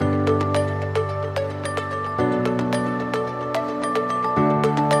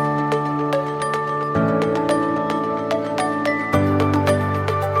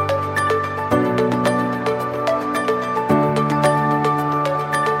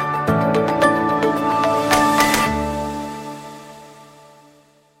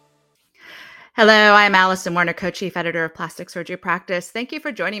Hello, I'm Allison Werner, co-chief editor of Plastic Surgery Practice. Thank you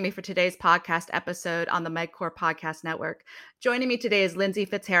for joining me for today's podcast episode on the MedCore Podcast Network. Joining me today is Lindsey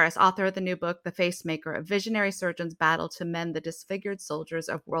Fitzharris, author of the new book, The Facemaker, a visionary surgeon's battle to mend the disfigured soldiers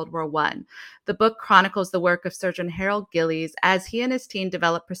of World War I. The book chronicles the work of Surgeon Harold Gillies as he and his team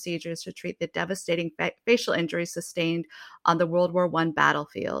developed procedures to treat the devastating facial injuries sustained on the World War I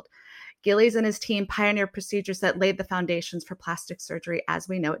battlefield. Gillies and his team pioneered procedures that laid the foundations for plastic surgery as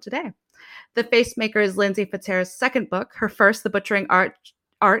we know it today. The Facemaker is Lindsey Fitzharris' second book, her first, The Butchering Art,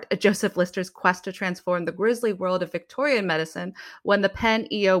 Joseph Lister's quest to transform the grisly world of Victorian medicine, won the Penn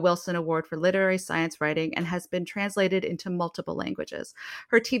E.O. Wilson Award for Literary Science Writing and has been translated into multiple languages.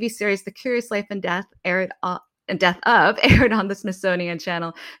 Her TV series, The Curious Life and Death, aired on the Smithsonian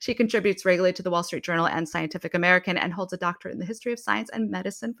Channel. She contributes regularly to the Wall Street Journal and Scientific American and holds a doctorate in the history of science and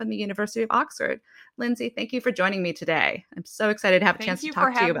medicine from the University of Oxford. Lindsey, thank you for joining me today. I'm so excited to have a chance to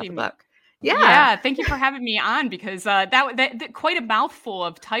talk to you about the book. Yeah, thank you for having me on because that quite a mouthful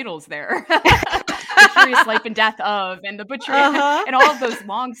of titles there. The Curious Life and Death of, and The Butcher, and all of those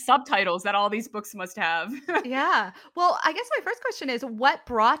long subtitles that all these books must have. Yeah. Well, I guess my first question is, what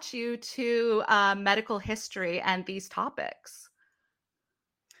brought you to medical history and these topics?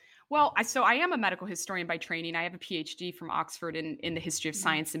 Well, I am a medical historian by training. I have a PhD from Oxford in the history of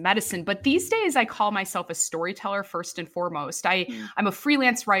science and medicine. But these days, I call myself a storyteller first and foremost. I'm a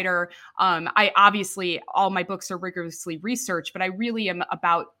freelance writer. I obviously, all my books are rigorously researched, but I really am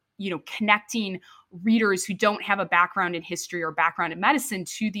about connecting readers who don't have a background in history or background in medicine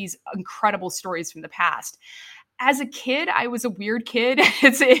to these incredible stories from the past. As a kid, I was a weird kid.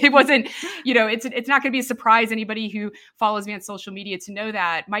 It wasn't, it's not going to be a surprise anybody who follows me on social media to know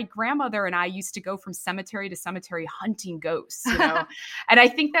that my grandmother and I used to go from cemetery to cemetery hunting ghosts, And I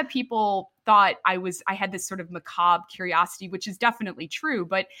think that people thought I had this sort of macabre curiosity, which is definitely true.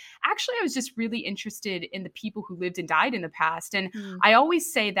 But actually, I was just really interested in the people who lived and died in the past. And I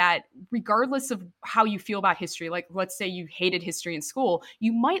always say that regardless of how you feel about history, like let's say you hated history in school,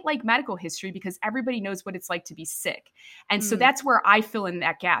 you might like medical history because everybody knows what it's like to be sick. And so that's where I fill in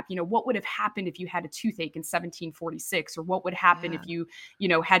that gap. What would have happened if you had a toothache in 1746, or what would happen if you,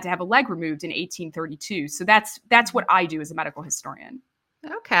 had to have a leg removed in 1832. So that's what I do as a medical historian.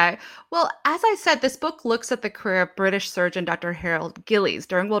 Okay. Well, as I said, this book looks at the career of British surgeon Dr. Harold Gillies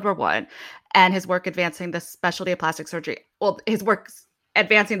during World War I and his work advancing the specialty of plastic surgery. Well, his work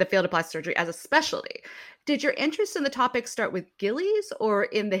advancing the field of plastic surgery as a specialty. Did your interest in the topic start with Gillies or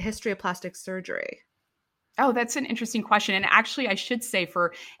in the history of plastic surgery? Oh, that's an interesting question. And actually, I should say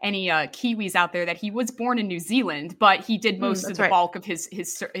for any Kiwis out there that he was born in New Zealand, but he did most of the bulk of his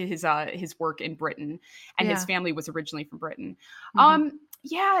work in Britain, and his family was originally from Britain.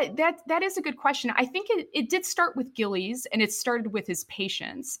 Yeah, that is a good question. I think it did start with Gillies, and it started with his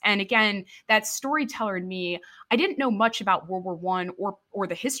patients. And again, that storyteller in me, I didn't know much about World War I or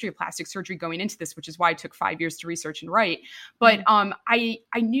the history of plastic surgery going into this, which is why it took 5 years to research and write. But I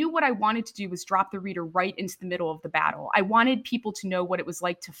knew what I wanted to do was drop the reader right into the middle of the battle. I wanted people to know what it was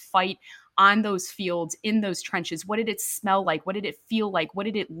like to fight on those fields, in those trenches. What did it smell like? What did it feel like? What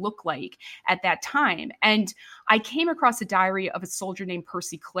did it look like at that time? And I came across a diary of a soldier named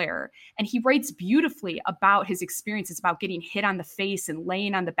Percy Clare, and he writes beautifully about his experiences, about getting hit on the face and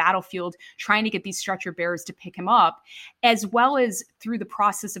laying on the battlefield, trying to get these stretcher bearers to pick him up, as well as through the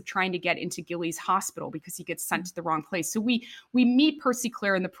process of trying to get into Gillies Hospital because he gets sent to the wrong place. So we meet Percy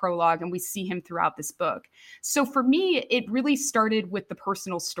Clare in the prologue, and we see him throughout this book. So for me, it really started with the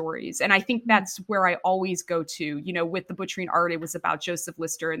personal stories. And I think that's where I always go to. With The Butchering Art, it was about Joseph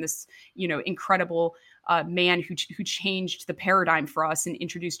Lister and this, incredible man who changed the paradigm for us and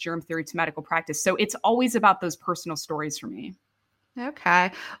introduced germ theory to medical practice. So it's always about those personal stories for me. Okay.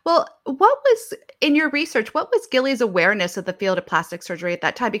 Well, in your research, what was Gillies' awareness of the field of plastic surgery at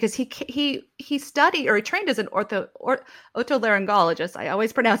that time? Because he studied, or he trained as an otolaryngologist. I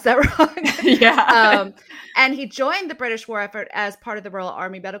always pronounce that wrong. Yeah. And he joined the British war effort as part of the Royal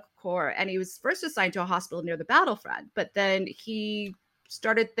Army Medical Corps. And he was first assigned to a hospital near the battlefront. But then he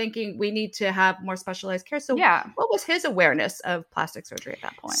started thinking we need to have more specialized care. So what was his awareness of plastic surgery at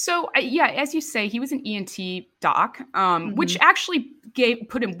that point? So as you say, he was an ENT doc, which actually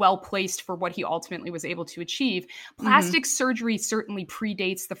put him well placed for what he ultimately was able to achieve. Plastic surgery certainly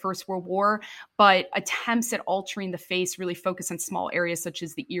predates the First World War, but attempts at altering the face really focus on small areas such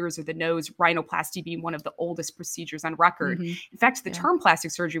as the ears or the nose, rhinoplasty being one of the oldest procedures on record. In fact, the term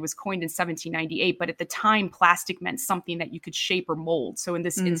plastic surgery was coined in 1798, but at the time, plastic meant something that you could shape or mold. So in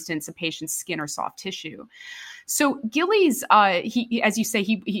this instance, a patient's skin or soft tissue. So Gillies, he, as you say,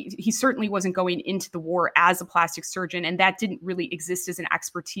 he certainly wasn't going into the war as a plastic surgeon, and that didn't really exist as an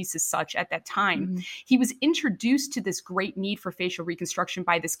expertise as such at that time. Mm-hmm. He was introduced to this great need for facial reconstruction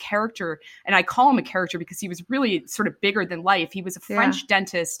by this character, and I call him a character because he was really sort of bigger than life. He was a French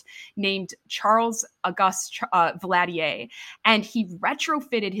dentist named Charles Auguste Valadier, and he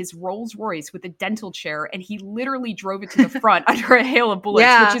retrofitted his Rolls Royce with a dental chair, and he literally drove it to the front under a hail of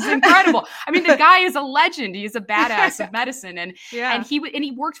bullets, which is incredible. I mean, the guy is a legend. He is a badass of medicine, and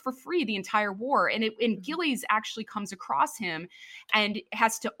he worked for free the entire war. And Gillies actually comes across him and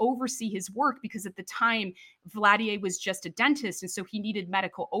has to oversee his work because at the time Valadier was just a dentist, and so he needed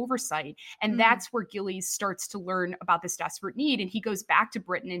medical oversight. And that's where Gillies starts to learn about this desperate need. And he goes back to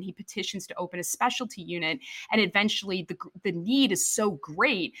Britain and he petitions to open a specialty unit. And eventually the need is so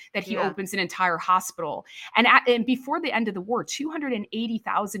great that he opens an entire hospital. And before the end of the war,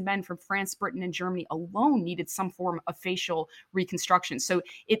 280,000 men from France, Britain, and Germany alone needed some form of facial reconstruction. So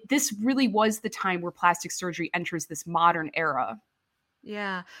this really was the time where plastic surgery enters this modern era.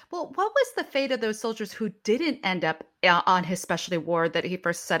 Yeah. Well, what was the fate of those soldiers who didn't end up on his specialty ward that he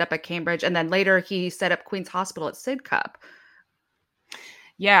first set up at Cambridge, and then later he set up Queen's Hospital at Sidcup?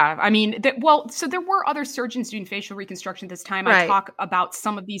 Yeah, I mean, so there were other surgeons doing facial reconstruction this time. I talk about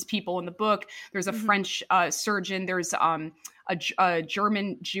some of these people in the book. There's a French surgeon. There's a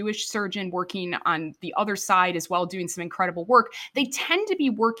German Jewish surgeon working on the other side as well, doing some incredible work. They tend to be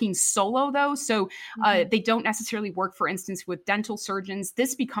working solo, though, so they don't necessarily work, for instance, with dental surgeons.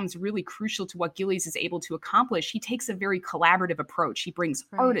 This becomes really crucial to what Gillies is able to accomplish. He takes a very collaborative approach. He brings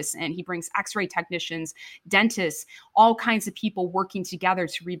artists in, he brings x-ray technicians, dentists, all kinds of people working together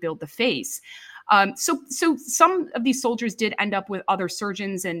to rebuild the face. So some of these soldiers did end up with other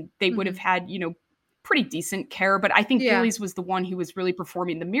surgeons, and they would have had, pretty decent care. But I think Gillies was the one who was really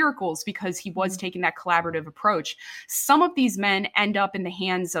performing the miracles because he was taking that collaborative approach. Some of these men end up in the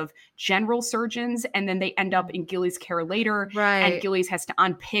hands of general surgeons, and then they end up in Gillies' care later. And Gillies has to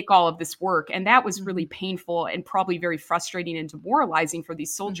unpick all of this work. And that was really painful and probably very frustrating and demoralizing for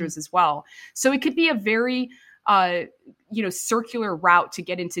these soldiers as well. So it could be a very, circular route to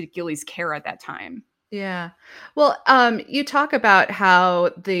get into Gillies' care at that time. Yeah. Well, you talk about how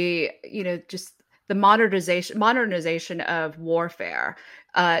just the modernization of warfare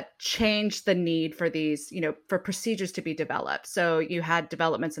changed the need for these, for procedures to be developed. So you had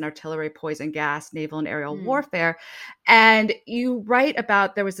developments in artillery, poison gas, naval and aerial warfare. And you write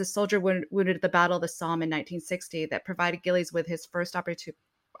about there was a soldier wounded at the Battle of the Somme in 1960 that provided Gillies with his first opportunity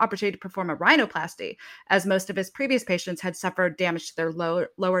to perform a rhinoplasty, as most of his previous patients had suffered damage to their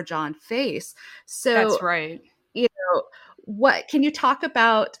lower jaw and face. So that's right. What can you talk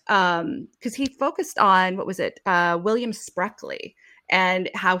about? Because he focused on William Spreckley, and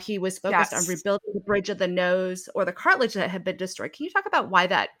how he was focused on rebuilding the bridge of the nose or the cartilage that had been destroyed. Can you talk about why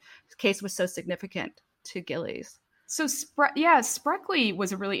that case was so significant to Gillies? So Spreckley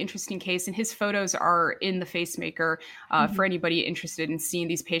was a really interesting case, and his photos are in the Facemaker for anybody interested in seeing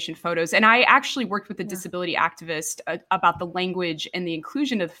these patient photos. And I actually worked with a disability activist about the language and the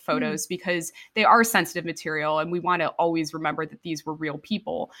inclusion of the photos because they are sensitive material, and we want to always remember that these were real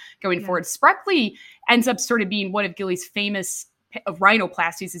people going forward. Spreckley ends up sort of being one of Gillies' famous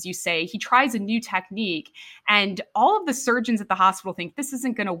rhinoplasties, as you say. He tries a new technique, and all of the surgeons at the hospital think this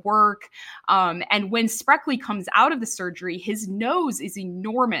isn't going to work. And when Spreckley comes out of the surgery, his nose is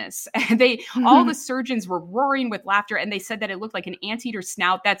enormous. And all the surgeons were roaring with laughter, and they said that it looked like an anteater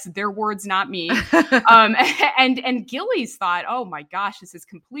snout. That's their words, not me. And Gillies thought, oh my gosh, this has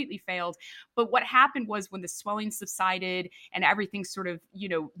completely failed. But what happened was when the swelling subsided and everything sort of,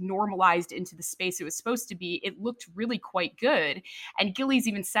 normalized into the space it was supposed to be, it looked really quite good. And Gillies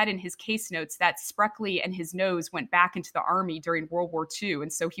even said in his case notes that Spreckley and his nose went back into the army during World War II.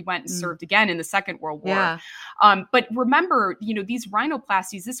 And so he went and served again in the Second World War. But remember, these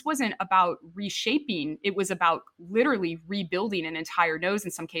rhinoplasties, this wasn't about reshaping. It was about literally rebuilding an entire nose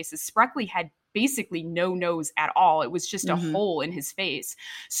in some cases. Spreckley had basically no nose at all. It was just a hole in his face.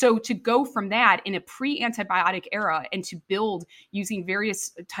 So to go from that in a pre-antibiotic era and to build using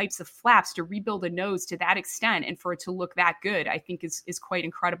various types of flaps to rebuild a nose to that extent and for it to look that good, I think is quite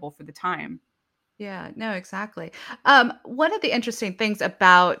incredible for the time. Yeah, no, exactly. One of the interesting things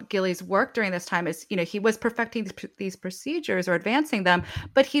about Gillies' work during this time is, he was perfecting these procedures or advancing them,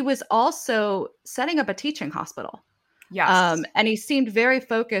 but he was also setting up a teaching hospital. Yes. And he seemed very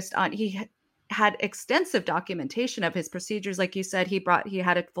focused on, he had extensive documentation of his procedures. Like you said, he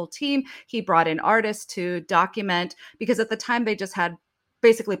had a full team. He brought in artists to document, because at the time they just had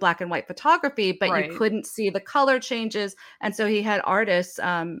basically black and white photography, but you Right. couldn't see the color changes. And so he had artists,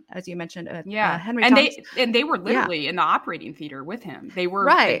 as you mentioned, Henry And Thompson. they were literally in the operating theater with him. They were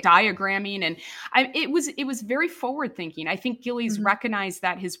Right. diagramming, and it was very forward thinking. I think Gillies recognized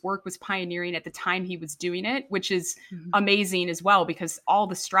that his work was pioneering at the time he was doing it, which is amazing as well, because all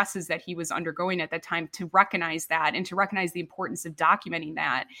the stresses that he was undergoing at that time, to recognize that and to recognize the importance of documenting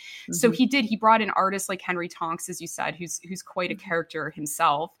that. So he brought in artists like Henry Tonks, as you said, who's quite a character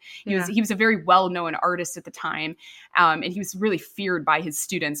himself. He was a very well-known artist at the time. And he was really feared by his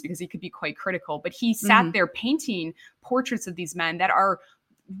students because he could be quite critical. But he sat there painting portraits of these men that are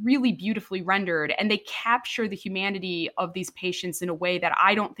really beautifully rendered, and they capture the humanity of these patients in a way that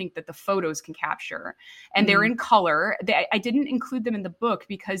I don't think that the photos can capture. And they're in color. I didn't include them in the book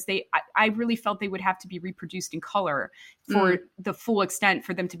because I really felt they would have to be reproduced in color for the full extent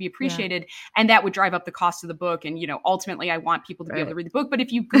for them to be appreciated. And that would drive up the cost of the book. And, ultimately I want people to be able to read the book. But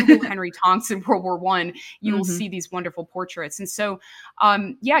if you Google Henry Tonks in World War I, you will see these wonderful portraits. And so,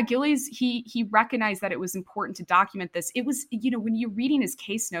 Gillies, he recognized that it was important to document this. It was, when you're reading his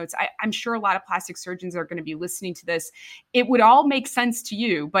case notes, I'm sure a lot of plastic surgeons are going to be listening to this. It would all make sense to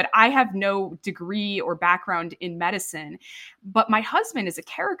you, but I have no degree or background in medicine. But my husband is a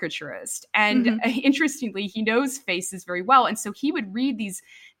caricaturist, and interestingly, he knows faces very well. And so he would read these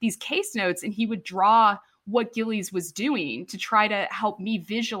case notes, and he would draw what Gillies was doing to try to help me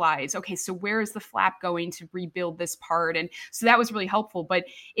visualize, okay, so where is the flap going to rebuild this part? And so that was really helpful, but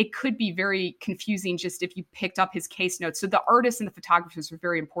it could be very confusing just if you picked up his case notes. So the artists and the photographers were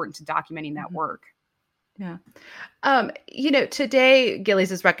very important to documenting that work. Yeah. Today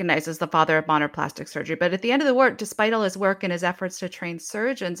Gillies is recognized as the father of modern plastic surgery, but at the end of the war, despite all his work and his efforts to train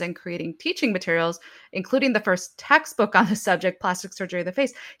surgeons and creating teaching materials, including the first textbook on the subject, Plastic Surgery of the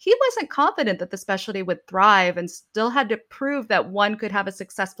Face, he wasn't confident that the specialty would thrive and still had to prove that one could have a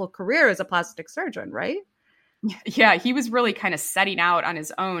successful career as a plastic surgeon, right? Yeah, he was really kind of setting out on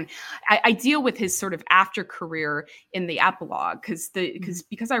his own. I deal with his sort of after career in the epilogue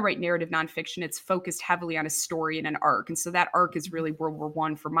because I write narrative nonfiction, it's focused heavily on a story and an arc. And so that arc is really World War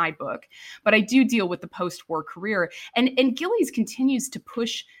I for my book. But I do deal with the post-war career. And Gillies continues to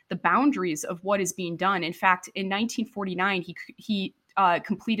push the boundaries of what is being done. In fact, in 1949, he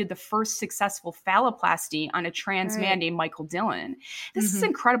completed the first successful phalloplasty on a trans man named Michael Dillon. This is an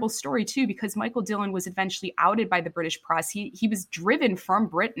incredible story too, because Michael Dillon was eventually outed by the British press. He was driven from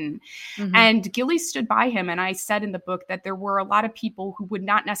Britain, and Gillies stood by him. And I said in the book that there were a lot of people who would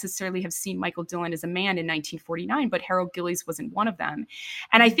not necessarily have seen Michael Dillon as a man in 1949, but Harold Gillies wasn't one of them.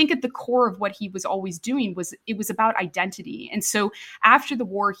 And I think at the core of what he was always doing was about identity. And so after the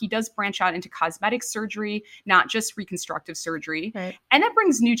war, he does branch out into cosmetic surgery, not just reconstructive surgery. Right. And that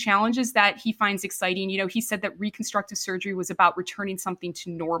brings new challenges that he finds exciting. He said that reconstructive surgery was about returning something to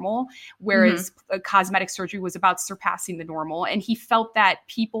normal, whereas cosmetic surgery was about surpassing the normal. And he felt that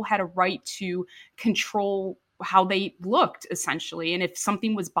people had a right to control how they looked, essentially. And if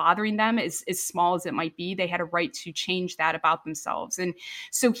something was bothering them, as small as it might be, they had a right to change that about themselves. And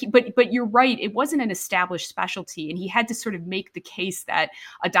so, but you're right, it wasn't an established specialty. And he had to sort of make the case that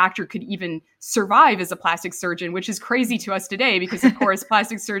a doctor could even survive as a plastic surgeon, which is crazy to us today, because of course,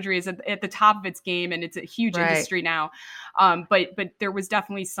 plastic surgery is at the top of its game, and it's a huge industry now. But there was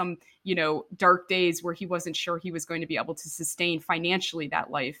definitely some, dark days where he wasn't sure he was going to be able to sustain financially that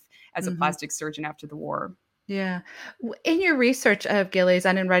life as a plastic surgeon after the war. Yeah. In your research of Gillies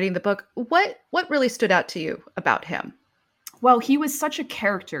and in writing the book, what really stood out to you about him? Well, he was such a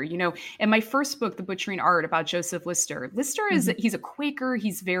character, in my first book, The Butchering Art, about Joseph Lister. Lister he's a Quaker.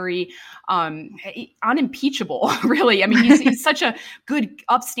 He's very unimpeachable, really. I mean, he's such a good,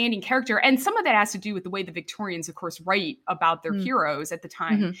 upstanding character. And some of that has to do with the way the Victorians, of course, write about their heroes at the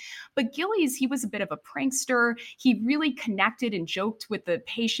time. But Gillies, he was a bit of a prankster. He really connected and joked with the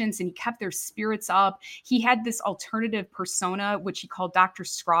patients, and he kept their spirits up. He had this alternative persona, which he called Dr.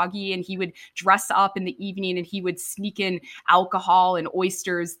 Scroggy, and he would dress up in the evening and he would sneak in alcohol and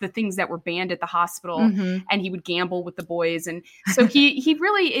oysters, the things that were banned at the hospital, and he would gamble with the boys. And so he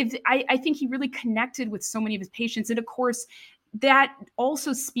really, I think he really connected with so many of his patients. And of course, that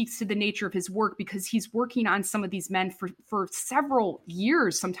also speaks to the nature of his work, because he's working on some of these men for several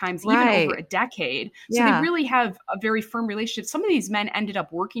years, sometimes even over a decade. So they really have a very firm relationship. Some of these men ended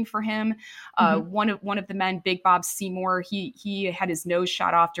up working for him. One of the men, Big Bob Seymour, he had his nose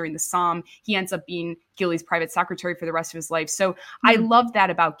shot off during the Somme. He ends up being Gillies' private secretary for the rest of his life. So I love that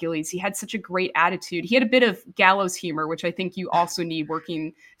about Gillies. He had such a great attitude. He had a bit of gallows humor, which I think you also need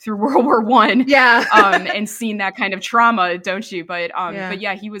working through World War I. Yeah. And seeing that kind of trauma, don't you? But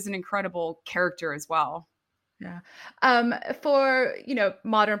yeah, he was an incredible character as well. Yeah. For,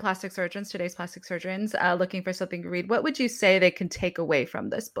 modern plastic surgeons, today's plastic surgeons, looking for something to read, what would you say they can take away from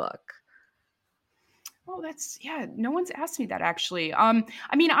this book? Oh, no one's asked me that actually. I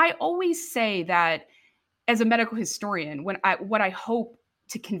mean, I always say that as a medical historian, what I hope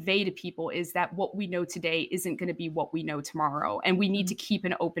to convey to people is that what we know today isn't going to be what we know tomorrow, and we need to keep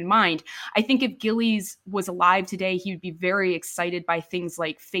an open mind. I think if Gillies was alive today, he would be very excited by things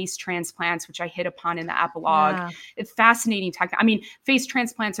like face transplants, which I hit upon in the epilogue. Yeah. It's fascinating. I mean, face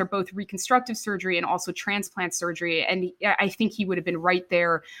transplants are both reconstructive surgery and also transplant surgery, and I think he would have been right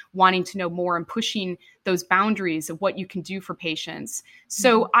there wanting to know more and pushing those boundaries of what you can do for patients.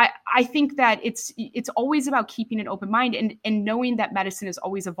 So I think that it's always about keeping an open mind and knowing that medicine is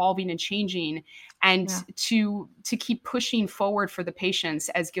always evolving and changing, and to keep pushing forward for the patients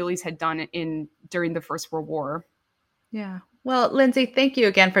as Gillies had done during the First World War. Yeah. Well, Lindsey, thank you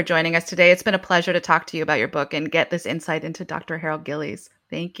again for joining us today. It's been a pleasure to talk to you about your book and get this insight into Dr. Harold Gillies.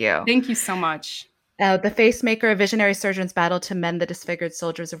 Thank you. Thank you so much. The Facemaker, A Visionary Surgeon's Battle to Mend the Disfigured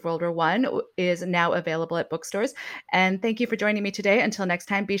Soldiers of World War I is now available at bookstores. And thank you for joining me today. Until next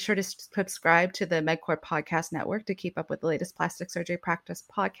time, be sure to subscribe to the MedCore Podcast Network to keep up with the latest plastic surgery practice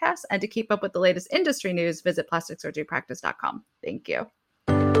podcasts. And to keep up with the latest industry news, visit plasticsurgerypractice.com. Thank you.